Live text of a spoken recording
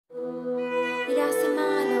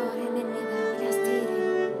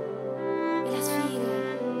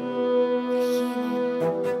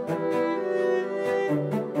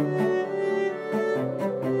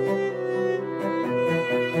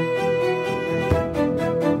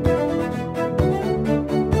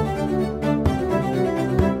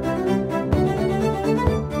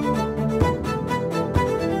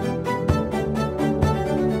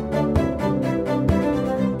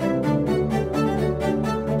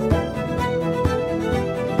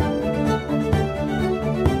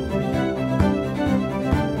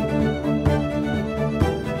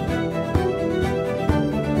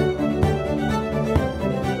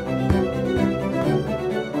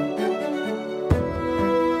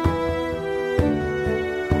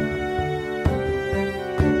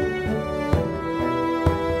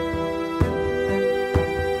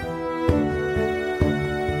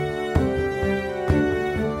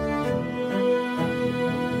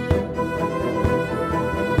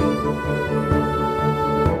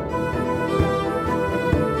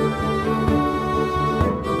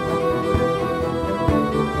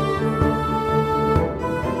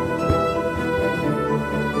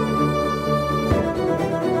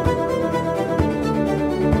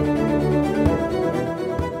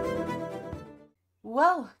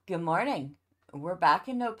Good morning. We're back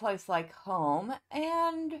in No Place Like Home,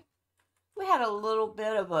 and we had a little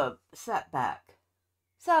bit of a setback.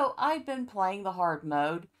 So I've been playing the hard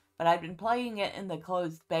mode, but I've been playing it in the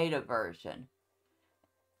closed beta version.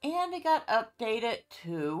 And it got updated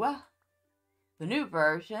to the new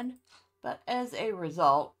version, but as a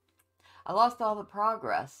result, I lost all the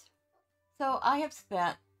progress. So I have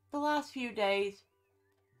spent the last few days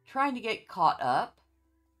trying to get caught up,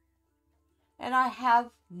 and I have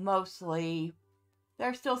mostly.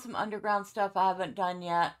 There's still some underground stuff I haven't done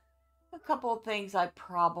yet. A couple of things I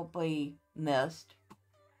probably missed.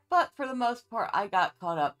 But for the most part, I got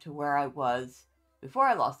caught up to where I was before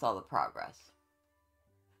I lost all the progress.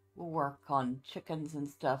 We'll work on chickens and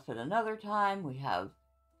stuff at another time. We have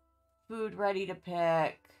food ready to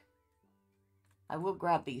pick. I will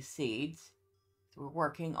grab these seeds. So we're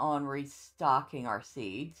working on restocking our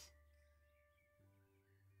seeds.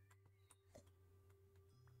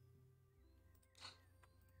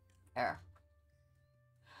 There.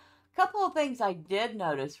 A couple of things I did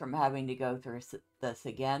notice from having to go through this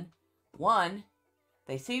again. One,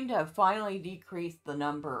 they seem to have finally decreased the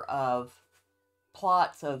number of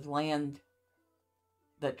plots of land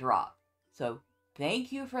that drop. So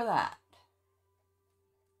thank you for that.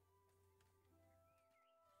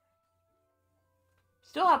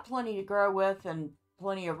 Still have plenty to grow with and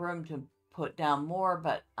plenty of room to put down more,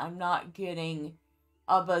 but I'm not getting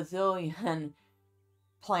a bazillion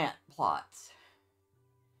plant plots.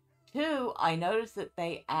 Two, I noticed that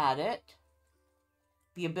they added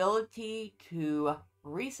the ability to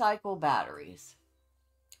recycle batteries.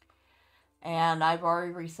 And I've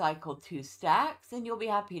already recycled 2 stacks, and you'll be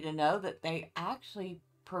happy to know that they actually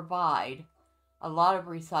provide a lot of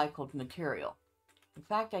recycled material. In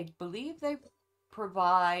fact, I believe they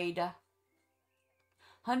provide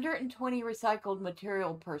 120 recycled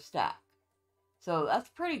material per stack. So that's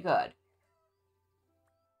pretty good.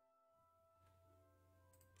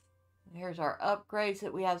 Here's our upgrades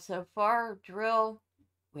that we have so far. Drill.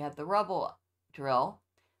 We have the rubble drill.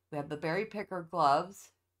 We have the berry picker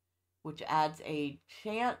gloves, which adds a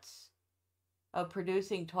chance of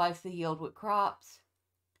producing twice the yield with crops.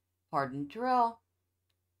 Hardened drill.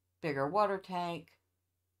 Bigger water tank.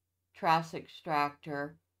 Trash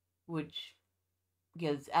extractor, which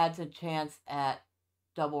adds a chance at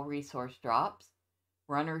double resource drops.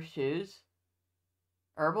 Runner shoes.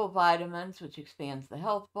 Herbal vitamins, which expands the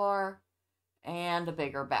health bar, and a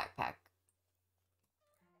bigger backpack.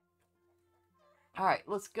 All right,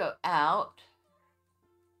 let's go out.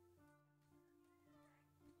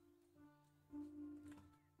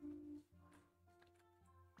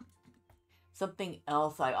 Something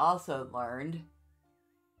else I also learned,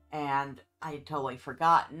 and I had totally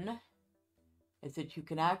forgotten, is that you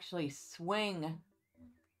can actually swing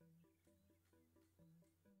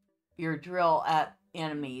your drill at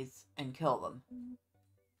enemies and kill them.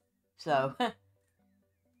 So,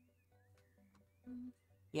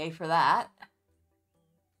 yay for that.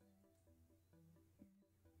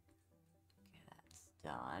 Okay, that's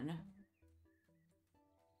done.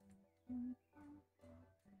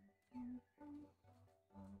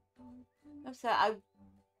 So I've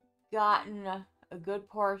gotten a good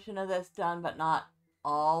portion of this done, but not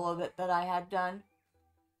all of it that I had done.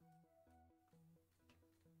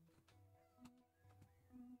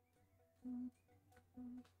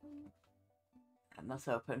 I must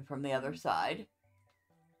open from the other side.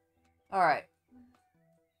 All right.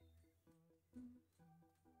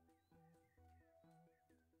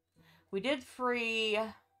 We did free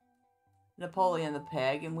Napoleon the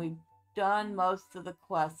pig, and we've done most of the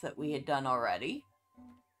quests that we had done already.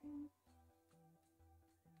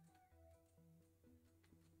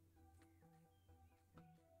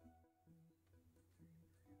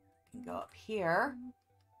 Can go up here.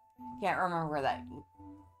 Can't remember where that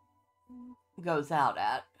goes out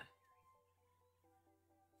at.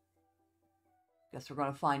 Guess we're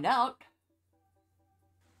going to find out.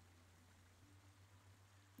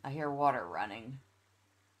 I hear water running.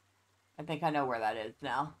 I think I know where that is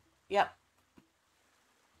now. Yep.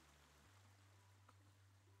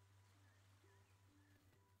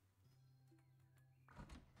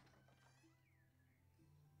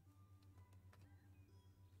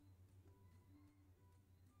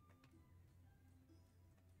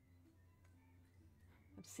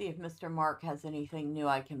 Let's see if Mr. Mark has anything new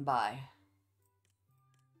I can buy.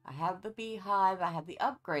 I have the beehive. I have the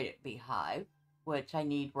upgraded beehive, which I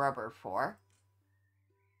need rubber for.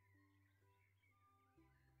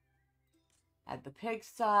 I have the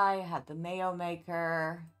pigsty. I have the mayo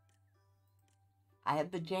maker. I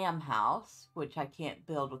have the jam house, which I can't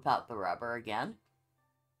build without the rubber again.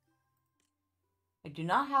 I do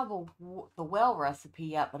not have the whale recipe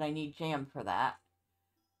yet, but I need jam for that.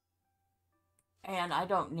 And I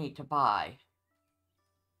don't need to buy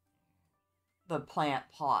the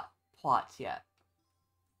plots yet.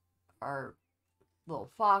 Our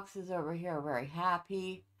little foxes over here are very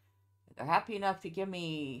happy. They're happy enough to give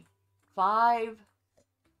me 5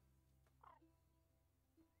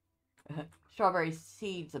 strawberry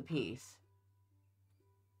seeds apiece.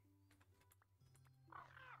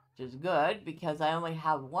 Which is good because I only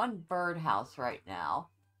have 1 birdhouse right now.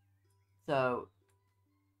 So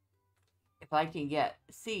if I can get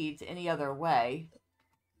seeds any other way,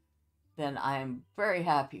 then I'm very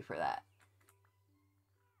happy for that.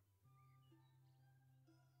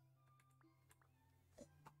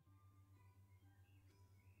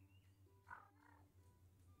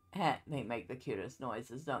 They make the cutest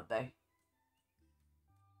noises, don't they?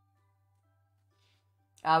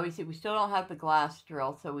 Obviously, we still don't have the glass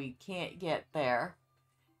drill, so we can't get there.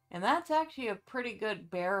 And that's actually a pretty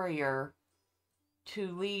good barrier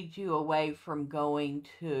to lead you away from going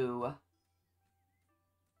to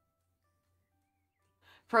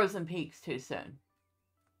Frozen Peaks too soon.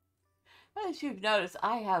 As you've noticed,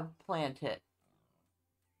 I have planted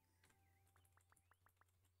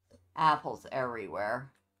apples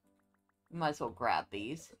everywhere. You might as well grab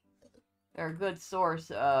these. They're a good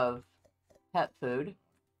source of pet food.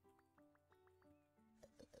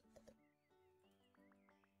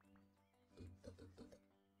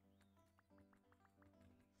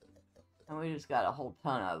 And we just got a whole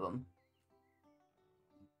ton of them.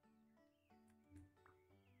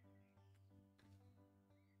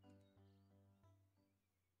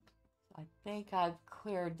 I think I've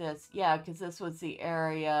cleared this. Yeah, because this was the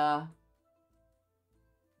area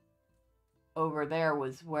over there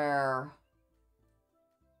was where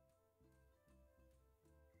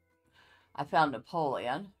I found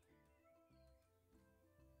Napoleon.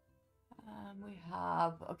 We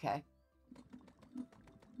have, okay.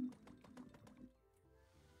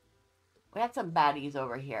 We had some baddies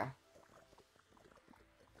over here.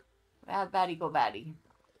 We have baddie go baddie.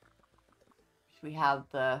 We have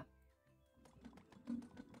the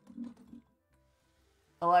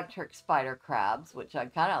electric spider crabs, which I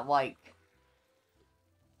kind of like.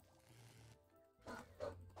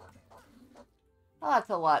 Oh,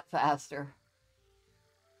 that's a lot faster.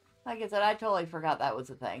 Like I said, I totally forgot that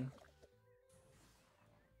was a thing.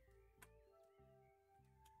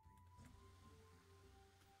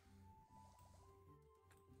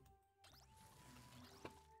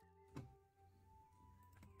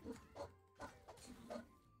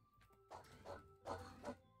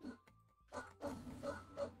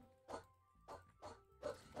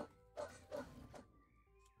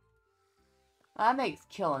 That makes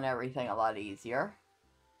killing everything a lot easier.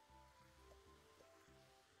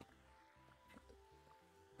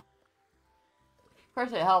 Of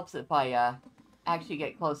course, it helps if I actually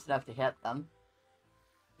get close enough to hit them.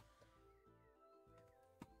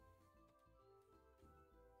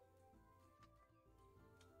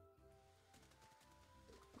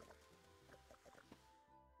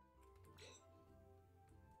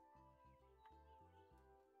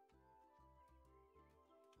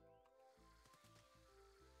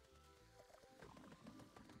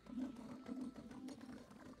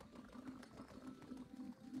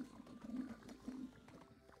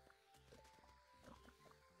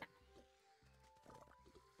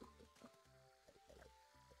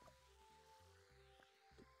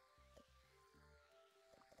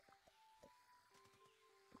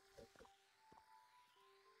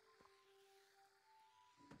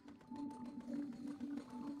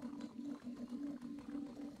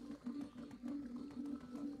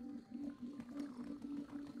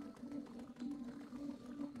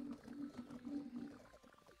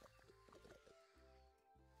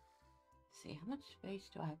 See, how much space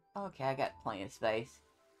do I have? Okay, I got plenty of space.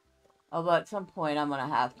 Although at some point I'm going to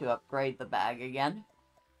have to upgrade the bag again.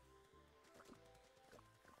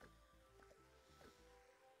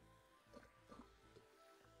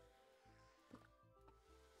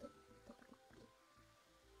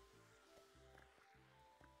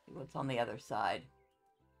 See what's on the other side.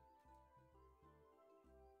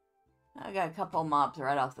 I got a couple mobs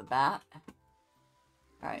right off the bat.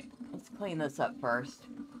 Alright, let's clean this up first.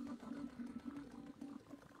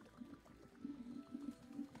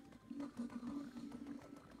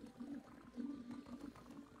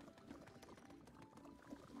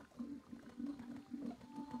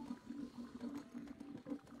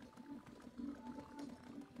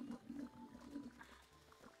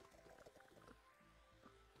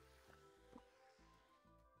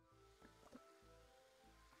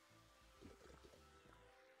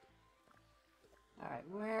 Alright,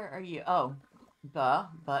 where are you? Oh, the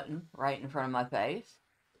button right in front of my face.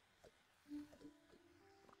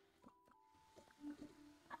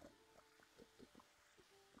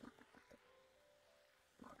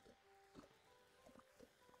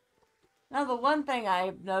 Now, the one thing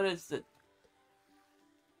I've noticed that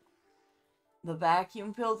the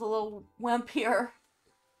vacuum feels a little wimpier.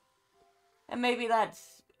 And maybe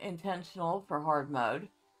that's intentional for hard mode.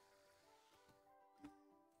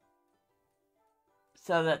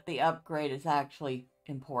 So that the upgrade is actually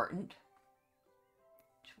important.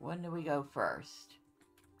 When do we go first?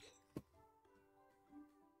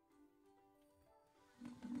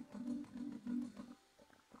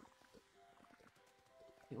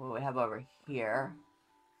 See what we have over here.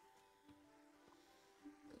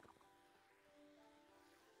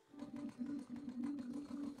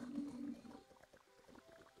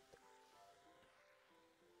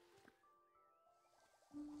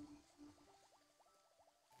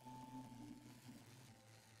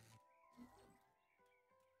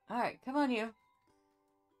 Alright, come on you.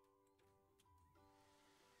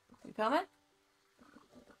 You coming?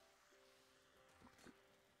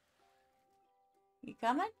 You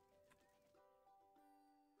coming?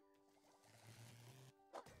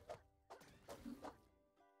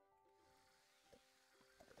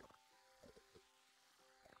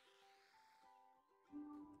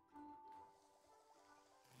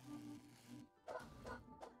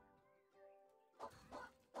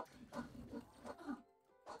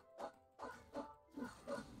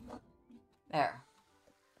 There.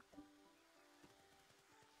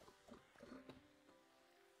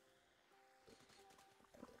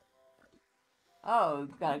 Oh,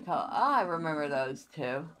 gotta call. Oh, I remember those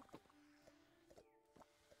two.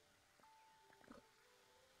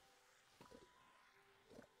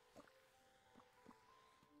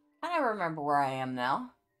 I don't remember where I am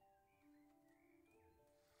now.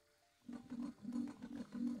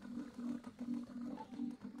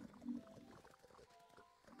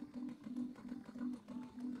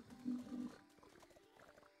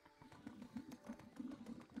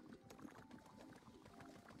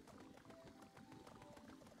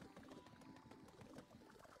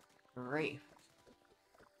 Grief.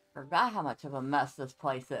 Forgot how much of a mess this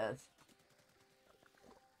place is.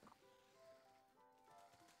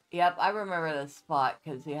 Yep, I remember this spot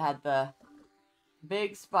because we had the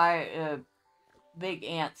big big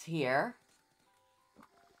ants here.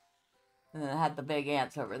 And then it had the big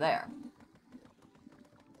ants over there.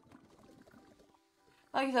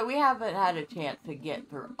 Like I said, we haven't had a chance to get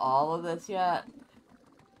through all of this yet.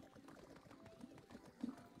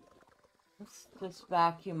 Let's just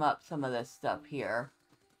vacuum up some of this stuff here.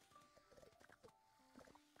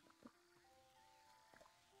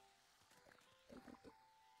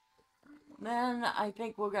 Then I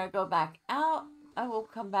think we're going to go back out. I will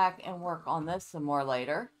come back and work on this some more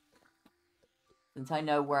later, since I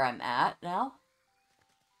know where I'm at now.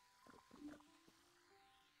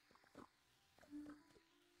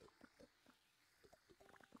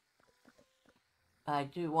 I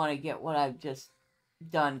do want to get what I've just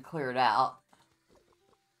done cleared out.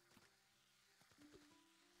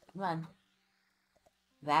 Come on.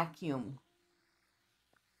 Vacuum.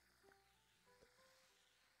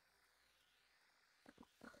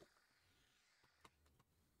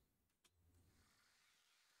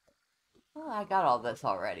 Oh, I got all this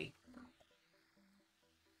already.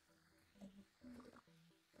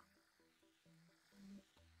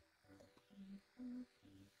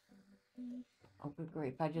 Oh, good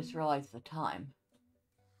grief. I just realized the time.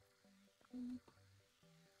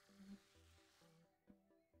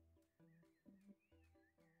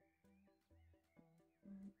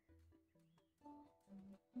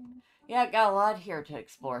 Yeah, got a lot here to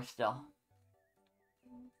explore still.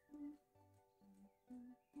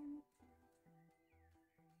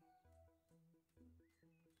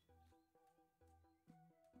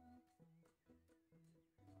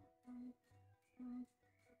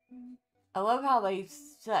 I love how they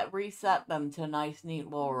reset them to a nice, neat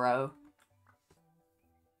little row.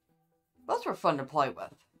 Those were fun to play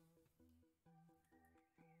with.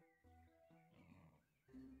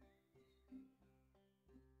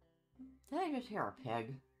 Did I just hear a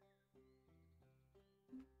pig?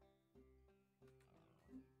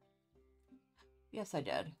 Yes, I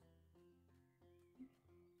did.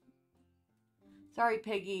 Sorry,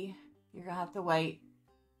 piggy. You're gonna have to wait.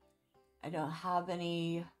 I don't have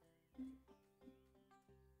any...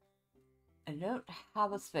 I don't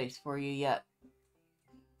have a space for you yet.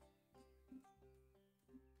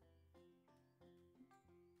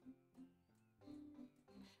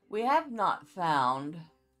 We have not found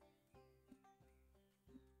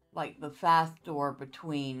like the fast door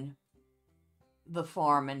between the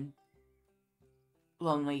farm and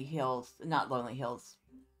Lonely Hills, not Lonely Hills.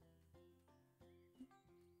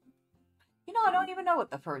 You know, I don't even know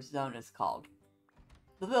what the first zone is called.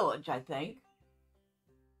 The village, I think.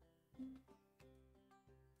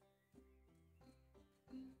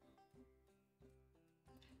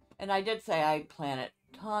 And I did say I planted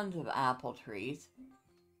tons of apple trees.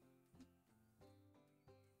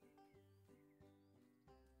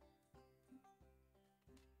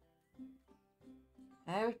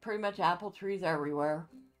 There's pretty much apple trees everywhere.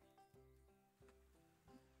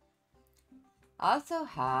 I also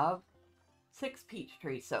have 6 peach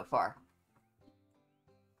trees so far.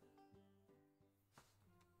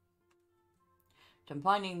 I'm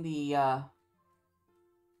finding the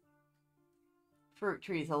fruit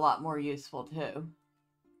trees a lot more useful too. Let's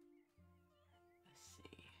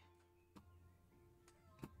see.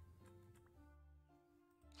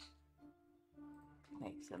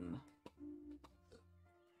 Make some.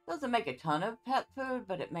 Doesn't make a ton of pet food,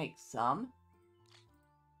 but it makes some.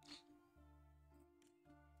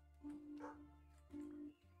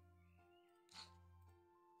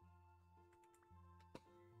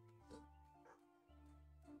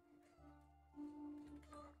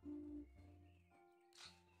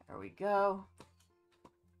 There we go.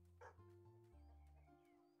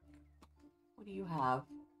 What do you have?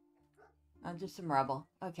 Just some rubble.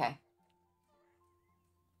 Okay.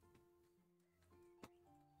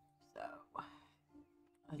 So,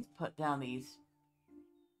 let's put down these.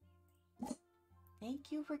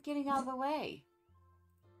 Thank you for getting out of the way.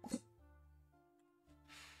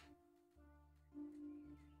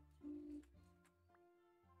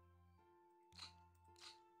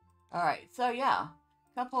 Alright, so yeah.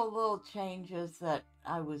 A couple of little changes that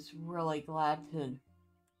I was really glad to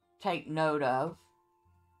take note of.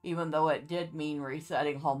 Even though it did mean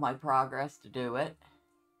resetting all my progress to do it.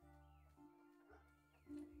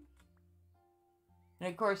 And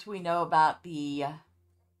of course we know about the...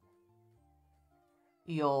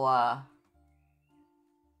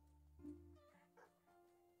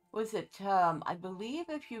 was it, I believe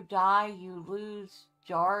if you die, you lose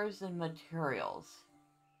jars and materials.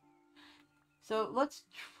 So let's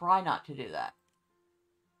try not to do that.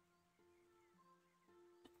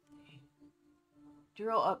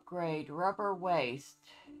 Drill upgrade, rubber waste.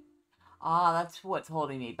 Ah, that's what's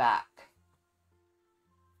holding me back.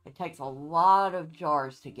 It takes a lot of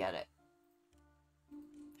jars to get it.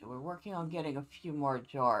 So we're working on getting a few more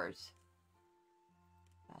jars.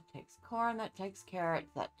 That takes corn, that takes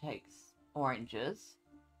carrots, that takes oranges.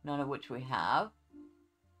 None of which we have.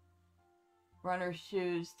 Runner's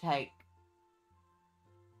shoes take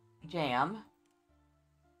jam.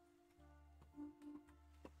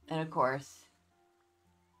 And of course,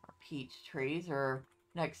 our peach trees are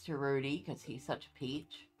next to Rudy because he's such a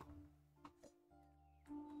peach.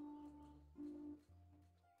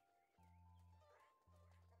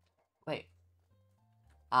 Wait.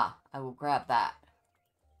 Ah, I will grab that.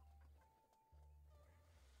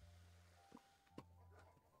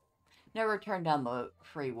 Never turn down the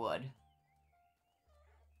free wood.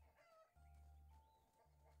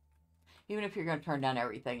 Even if you're going to turn down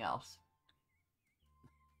everything else.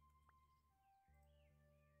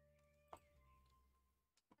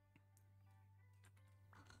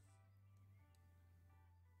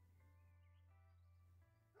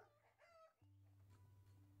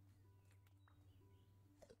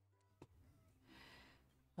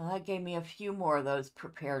 Well, that gave me a few more of those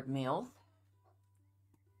prepared meals.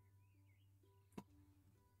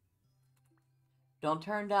 Don't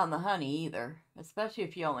turn down the honey either, especially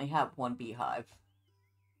if you only have one beehive.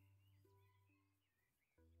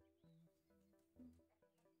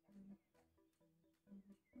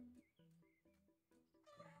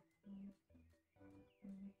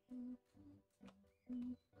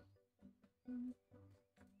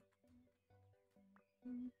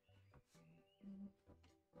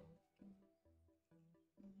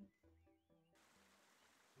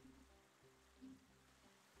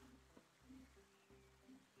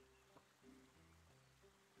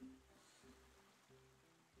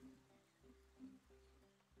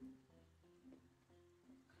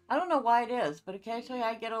 I don't know why it is, but occasionally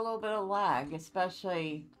I get a little bit of lag,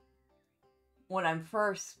 especially when I'm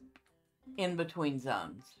first in between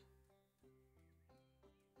zones.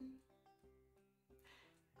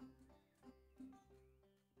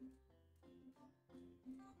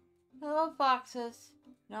 Hello, foxes.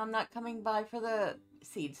 No, I'm not coming by for the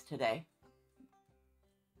seeds today.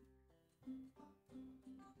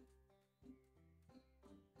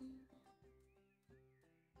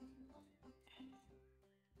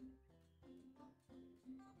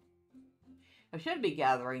 I should be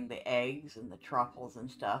gathering the eggs and the truffles and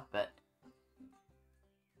stuff, but...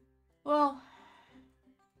 well...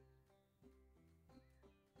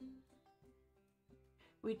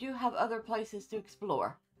 we do have other places to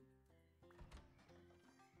explore.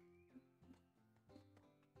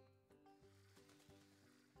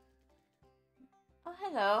 Oh,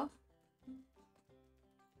 hello.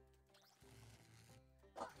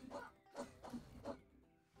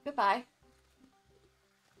 Goodbye.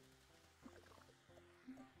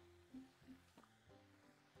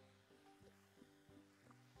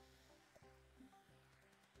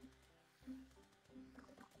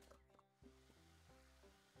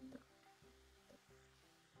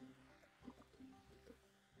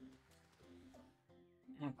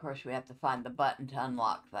 And of course we have to find the button to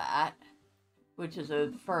unlock that, which is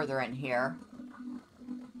further in here.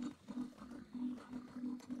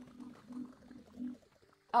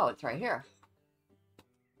 Oh, it's right here.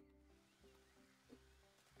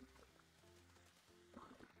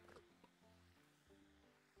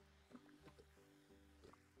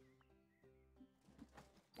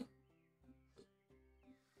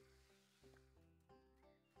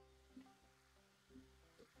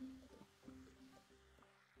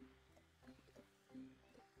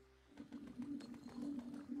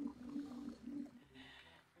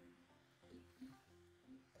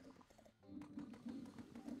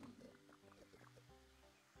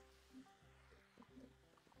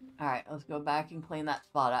 Alright, let's go back and clean that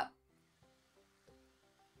spot up.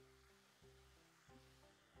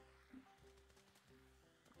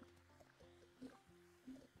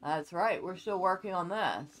 That's right, we're still working on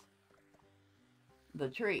this. The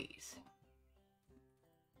trees.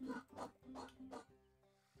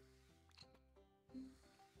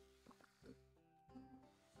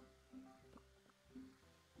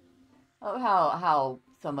 Oh, how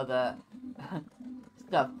some of the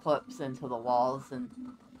stuff clips into the walls, and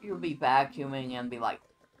you'll be vacuuming and be like,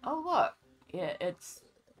 oh look, it's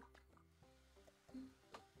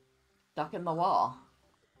stuck in the wall.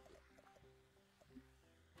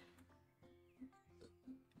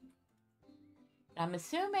 I'm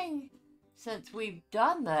assuming since we've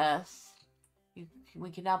done this, we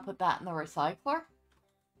can now put that in the recycler.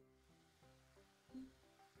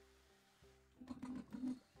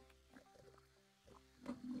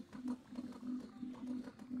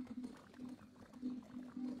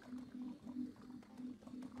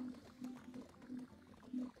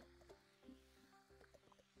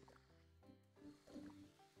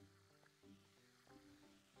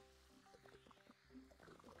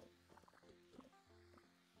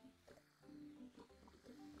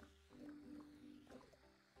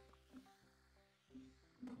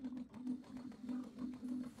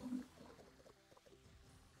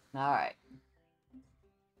 All right.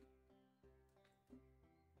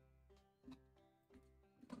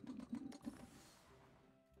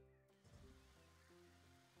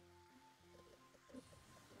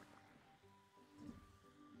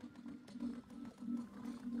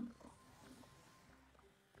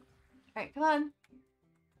 All right, come on.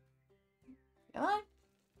 Come on.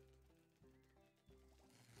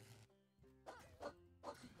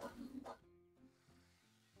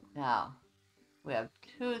 Now, we have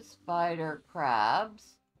 2 spider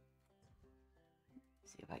crabs.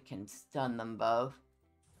 See if I can stun them both.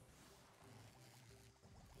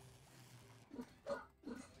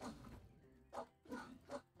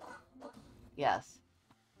 Yes.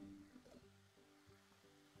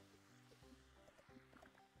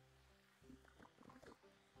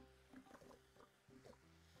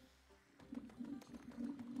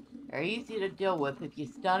 They're easy to deal with if you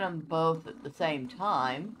stun them both at the same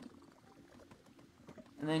time.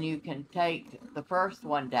 And then you can take the first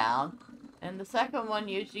one down. And the second one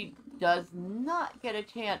usually does not get a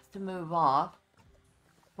chance to move off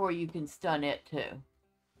before you can stun it too.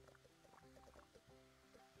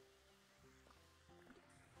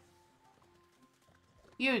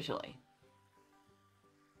 Usually.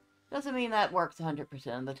 Doesn't mean that works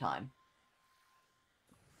 100% of the time.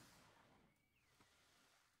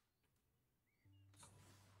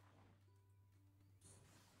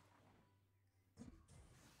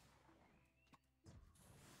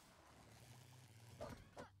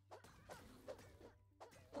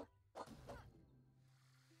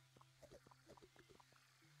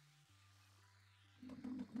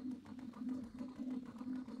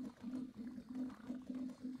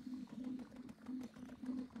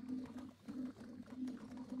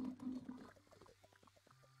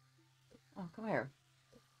 Oh, come here.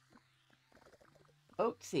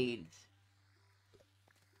 Oat seeds.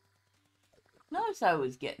 Notice I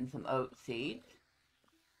was getting some oat seeds.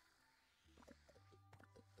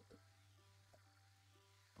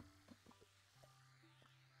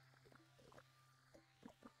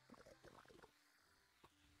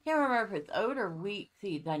 remember if it's oat or wheat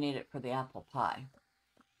seeds I needed for the apple pie.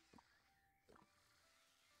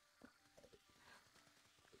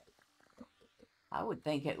 I would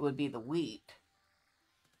think it would be the wheat.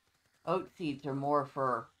 Oat seeds are more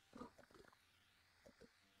for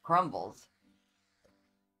crumbles.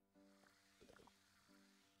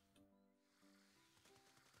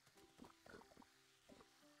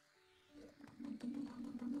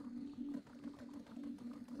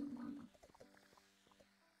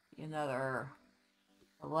 Another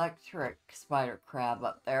electric spider crab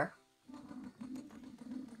up there.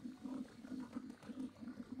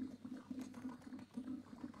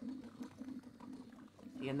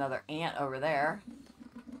 See another ant over there.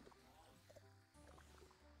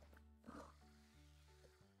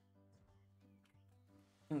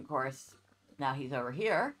 And of course, now he's over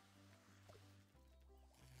here.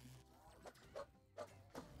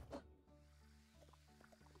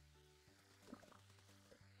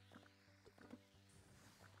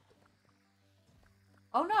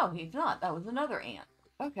 Oh no, he's not. That was another ant.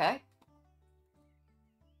 Okay.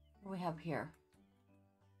 What do we have here?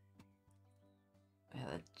 We have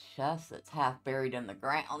a chest that's half buried in the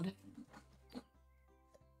ground.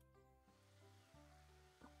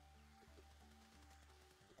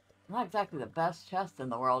 Not exactly the best chest in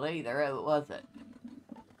the world either, was it?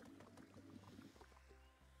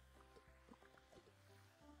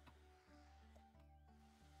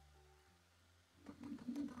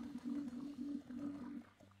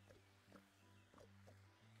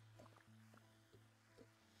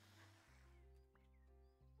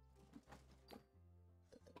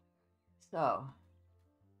 So,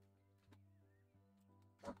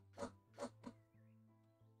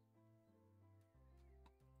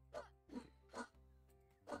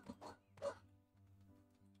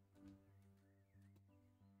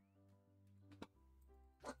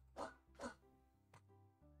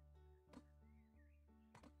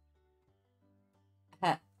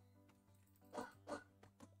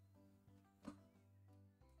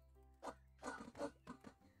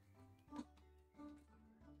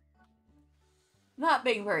 not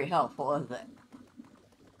being very helpful, is it?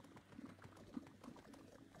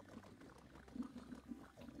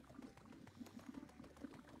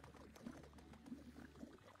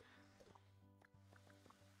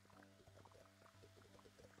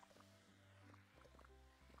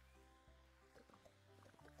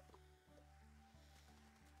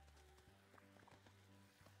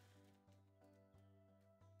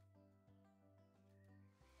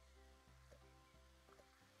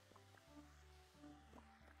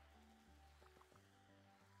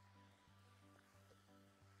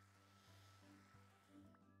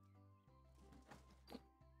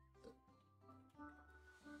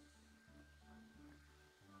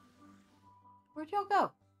 Where'd y'all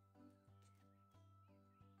go?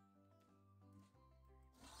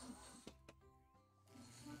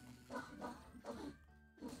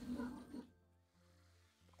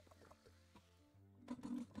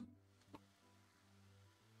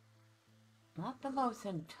 Not the most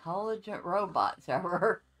intelligent robots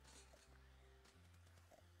ever.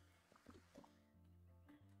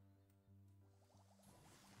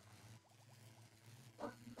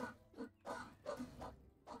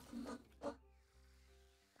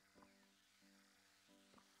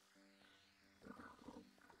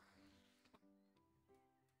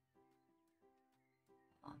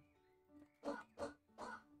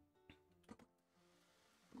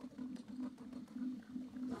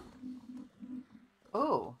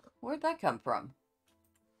 Oh, where'd that come from?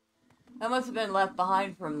 That must have been left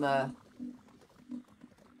behind from the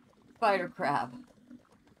spider crab.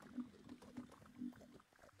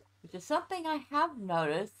 Which is something I have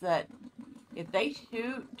noticed, that if they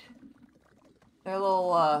shoot their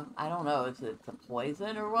little, I don't know, is it a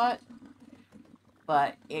poison or what?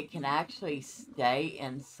 But it can actually stay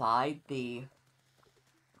inside the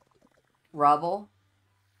rubble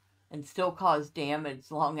and still cause damage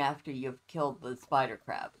long after you've killed the spider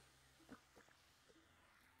crab.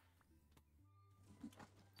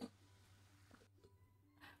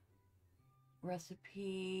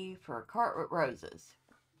 Recipe for a cart with roses.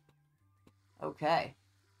 Okay.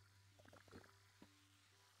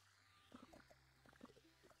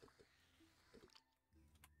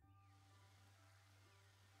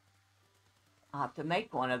 I'll have to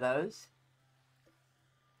make one of those.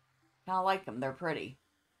 I like them. They're pretty.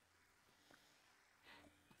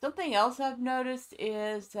 Something else I've noticed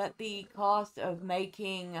is that the cost of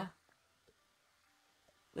making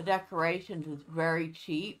the decorations is very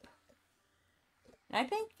cheap. And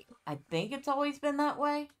I think it's always been that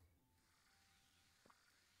way.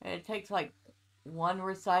 And it takes like one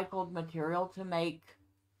recycled material to make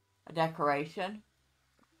a decoration.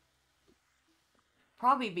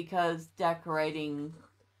 Probably because decorating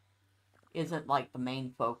isn't like the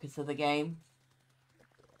main focus of the game.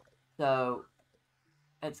 So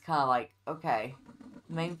it's kind of like, okay,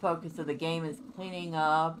 the main focus of the game is cleaning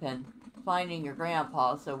up and finding your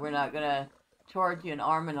grandpa, so we're not going to charge you an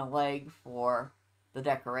arm and a leg for the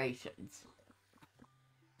decorations.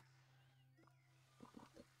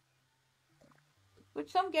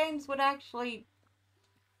 Which some games would actually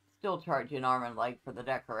still charge you an arm and a leg for the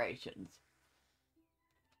decorations.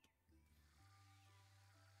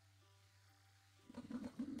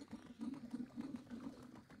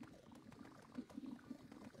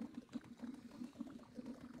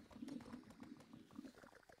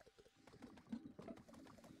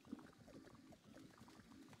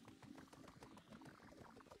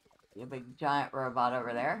 A big giant robot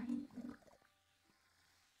over there.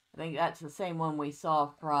 I think that's the same one we saw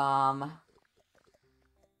from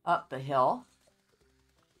up the hill.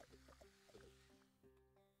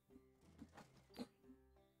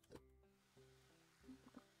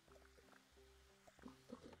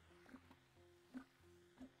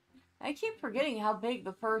 I keep forgetting how big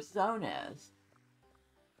the first zone is.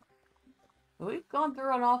 We've gone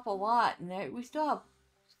through an awful lot, and we still have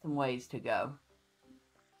some ways to go.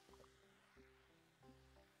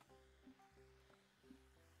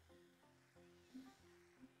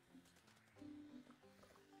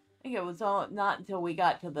 I think it was not until we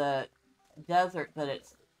got to the desert that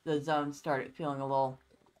the zone started feeling a little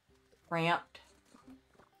cramped.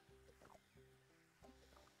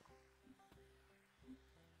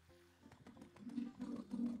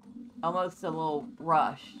 Almost a little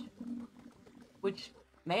rushed, which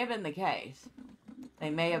may have been the case.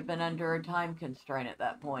 They may have been under a time constraint at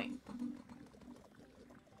that point.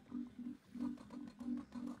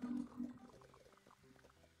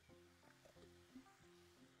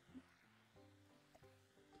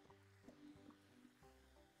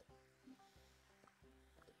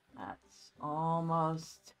 That's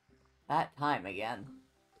almost that time again.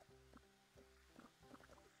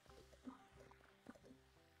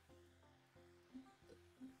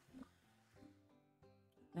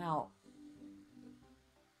 Now,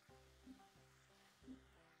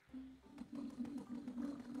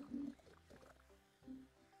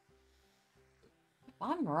 if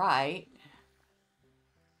I'm right,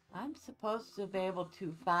 I'm supposed to be able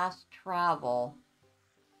to fast travel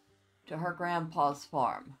to her grandpa's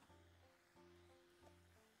farm.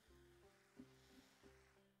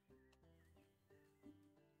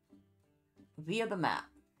 Via the map.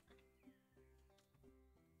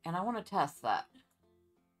 And I want to test that.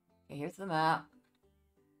 Okay, here's the map.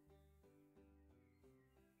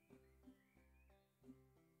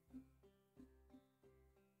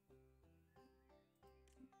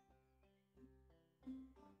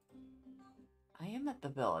 I am at the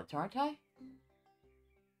village, aren't I?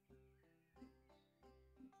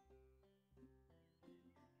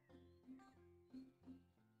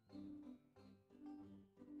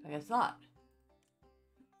 I guess not.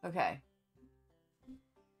 Okay.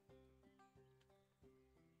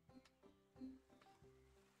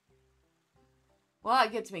 Well,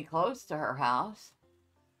 it gets me close to her house.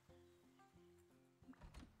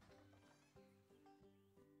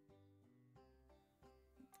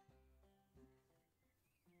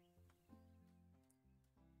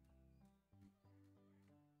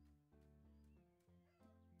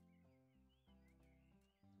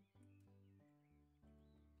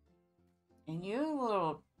 And you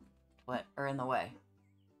little twit are in the way.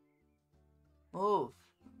 Move.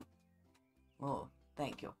 Move.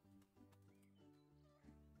 Thank you.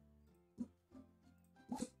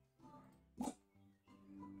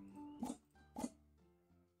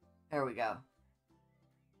 There we go.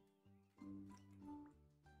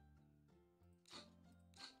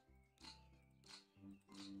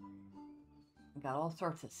 Got all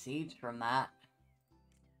sorts of seeds from that.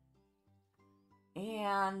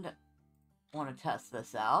 And I want to test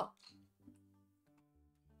this out.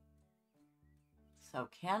 So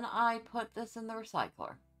can I put this in the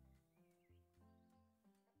recycler?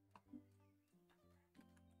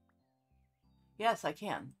 Yes, I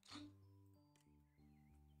can.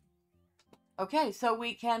 Okay, so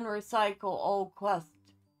we can recycle old quest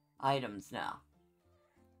items now.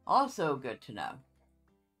 Also good to know.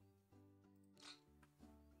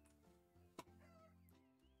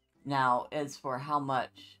 Now, as for how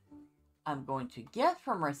much I'm going to get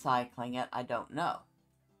from recycling it, I don't know.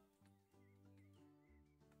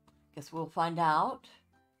 Guess we'll find out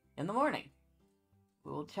in the morning.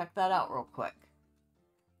 We'll check that out real quick.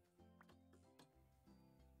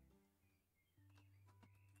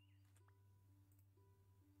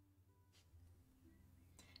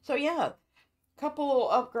 So yeah, couple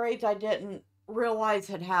upgrades I didn't realize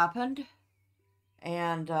had happened,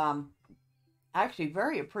 and actually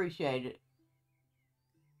very much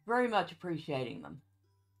appreciating them.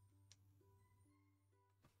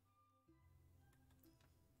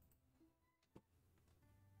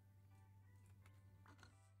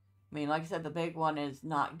 I mean, like I said, the big one is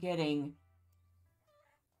not getting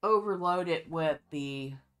overloaded with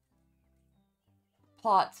the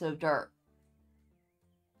plots of dirt.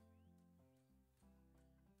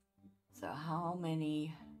 So how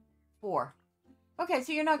many? 4. Okay,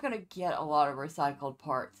 so you're not going to get a lot of recycled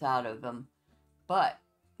parts out of them, but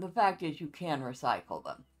the fact is you can recycle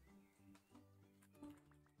them.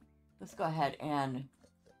 Let's go ahead and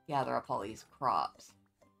gather up all these crops.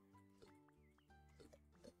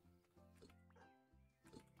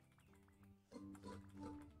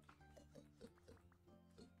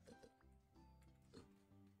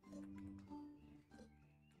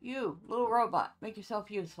 You, little robot, make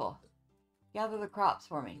yourself useful. Gather the crops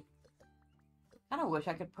for me. I kind of wish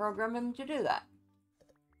I could program him to do that.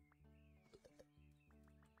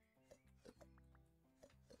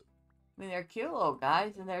 I mean, they're cute little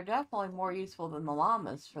guys, and they're definitely more useful than the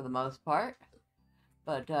llamas for the most part.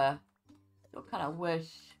 But, still kind of wish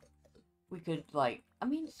we could, like... I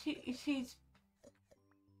mean, she's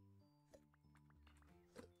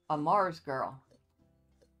a Mars girl.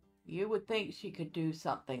 You would think she could do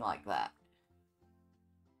something like that.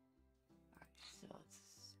 Alright, so let's...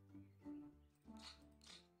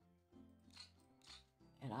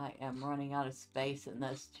 And I am running out of space in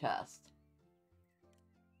this chest.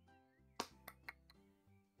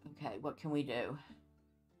 Okay, what can we do?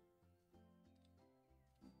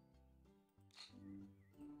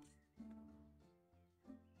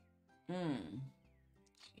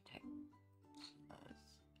 Take those.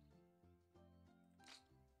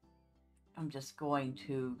 I'm just going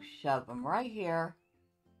to shove them right here.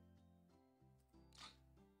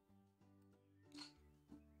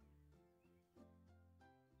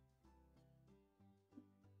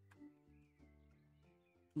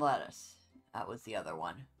 Lettuce. That was the other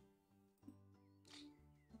one.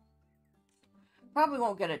 Probably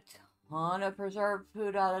won't get a ton of preserved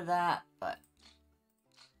food out of that, but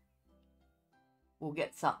we'll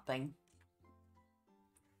get something.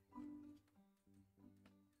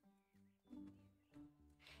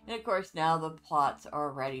 And of course, now the plots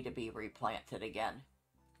are ready to be replanted again.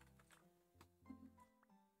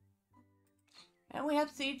 And we have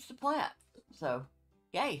seeds to plant. So,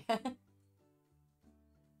 yay.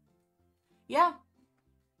 Yeah.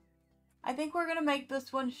 I think we're going to make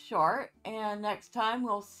this one short. And next time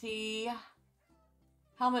we'll see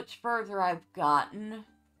how much further I've gotten.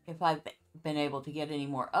 If I've been able to get any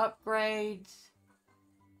more upgrades.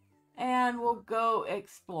 And we'll go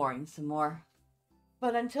exploring some more.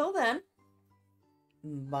 But until then,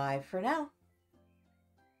 bye for now.